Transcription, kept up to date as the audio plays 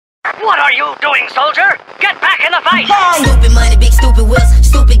What are you doing, soldier? Get back in the fight! Stupid money, big stupid wheels.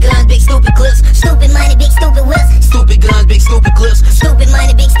 Stupid guns, big stupid clips. Stupid money, big stupid wheels. Stupid guns, big stupid clips. Stupid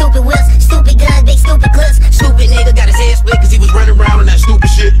money, big stupid wheels. Stupid guns, big stupid clips. Stupid nigga got his head split cause he was running around on that stupid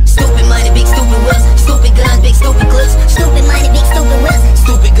shit. Stupid money, big stupid wheels. Stupid guns, big stupid clips. Stupid money, big stupid wheels.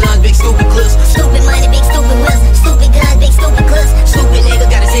 Stupid guns, big stupid clips. Stupid money, big stupid wheels. Stupid guns, big stupid clips. Stupid nigga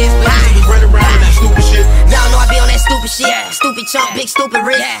got his head split cause he was running around on that stupid shit. Y'all know I be on that stupid shit. Stupid chump, big stupid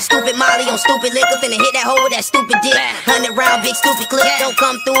wrist. Stupid Molly on stupid liquor. Finna hit that hole with that stupid dick. 100 round, big stupid clip. Don't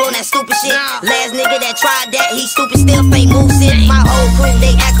come through on that stupid shit. Last nigga that tried that, he stupid still ain't move shit. My whole crew,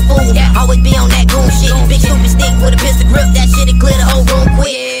 they act a fool. Always be on that goon shit. Big stupid stick with a pistol grip. That shit'll clear the whole room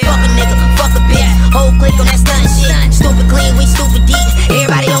quick. Fuck a nigga, fuck a bitch. Whole click on that stunt shit. Stupid clean, we stupid deep.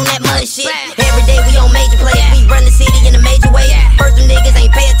 Everybody on that mud shit. Every day we on major plays. We run the city in a major way. First them niggas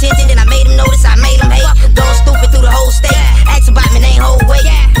ain't pay attention, then I made them notice, I made them hate. Going stupid through the whole state. Ask about me, they ain't whole weight.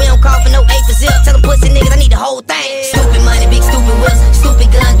 We don't call for no A for zip. Tell them pussy niggas I need the whole thing. Stupid money, big stupid whips. Stupid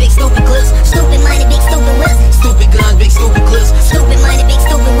guns, big stupid clips. Stupid money, big stupid whips. Stupid guns, big stupid clips. Stupid money, big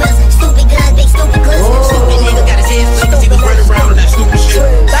stupid whips. Stupid guns, big stupid clips. Stupid nigga got his head split cause he was running around on that stupid shit.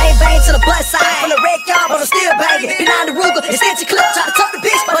 Bang bang to the butt side. From the red yard, but I'm still banging. Behind the Ruger, extension clip. Try to tuck the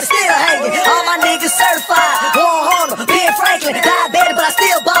bitch, but it's still hanging. All my niggas certified. Warren Harner, Ben Franklin. Diabetic, but I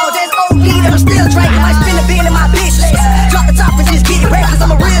still ball. There's OD that I'm still drinking. Might spin a bin in my bitch legs. Drop the top and just get it reckless.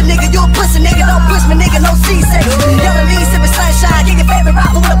 I'm a real nigga, you a pussy nigga. Don't push me, nigga, no C-section. Yellow leaves, sipping sunshine. Get your favorite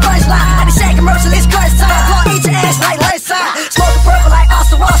rapper with a punchline. At the Shaq commercial, it's crunch time. Call eat your ass like lunchtime. Smoking purple like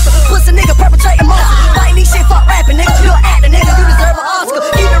Oscar Rossa. Pussy nigga perpetrating monster. Fighting these shit, fuck rapping, nigga. You an actor, nigga. You deserve an Oscar.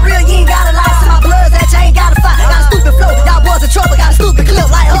 Keep it real, you ain't gotta lie. To my bloods that you ain't gotta fight. Got a stupid flow, y'all boys in trouble. Got a stupid clip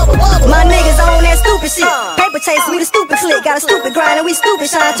like Hubba Bubba. My niggas on that stupid shit. Paper chasing, we the stupid click. Got a stupid grind and we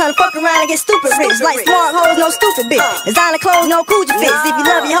stupid shine. Trying to fuck around and get stupid rich. Like smart hoes, no stupid bitch. Designer clothes, no coochie fits. If you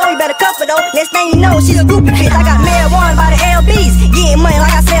love your hoe, you better cuff her though. Next thing you know, she's a stupid bitch. I got marijuana by the LBs. Getting money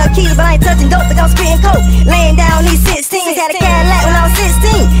like I sell keys, but I ain't touching dope, but I'm spitting coke. Laying down these 16s. Had a Cadillac when I was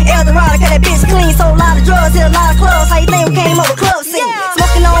 16. Eldorado, got that bitch clean. Sold a lot of drugs, hit a lot of clubs. How you think we came up with club scene?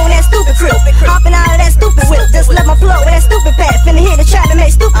 Smoking on that stupid crib. Hopping out of that stupid whip. Just left my plug with that stupid pack. Finna hit the trap to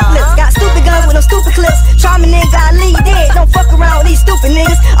make stupid flips. Got stupid guns with them stupid clips. Try me nigga, I lead dead. Don't fuck around with these stupid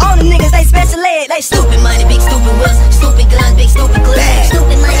niggas. All the niggas, they special ed. They stupid money, big stupid whips. Stupid guns, big stupid clips.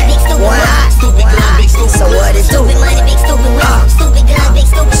 Stupid money, big stupid whips. Stupid guns, big stupid clips. So what it do? Stupid money, big stupid whips. Stupid guns, big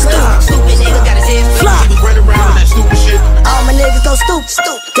stupid clips. Stupid nigga got his head split. He was running around on that stupid shit. All my niggas go stupid.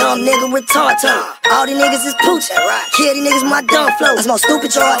 Dumb nigga retard tongue. All these niggas is pooch. Kill these niggas with my dumb flow. I smoke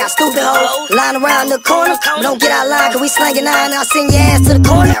stupid draw, I got stupid hoes. Line around the corner. Don't get out of line cause we slangin' nine. I'll send your ass to the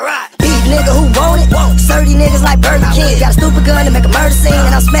corner. Beat nigga who want it. 30 niggas like Burger King. Got a stupid gun to make a murder scene.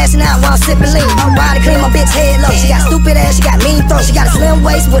 And I'm smashing out while I'm sipping lean. I'm riding clean my bitch head low. She got stupid ass, she got mean throat. She got a slim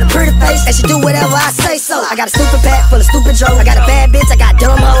waist with a pretty face. And she do whatever I say so. I got a stupid pack full of stupid jokes. I got a bad bitch, I got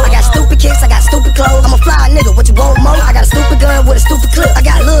dumb hoe. I got stupid kicks, I got stupid clothes. I'm a fly nigga, what you want more? I got a stupid gun with a stupid clip. I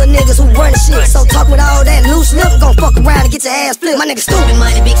got little niggas who run shit. So talk with all that loose lip, gon' fuck around and get your ass flipped. My nigga stupid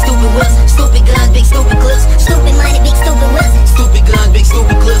money, big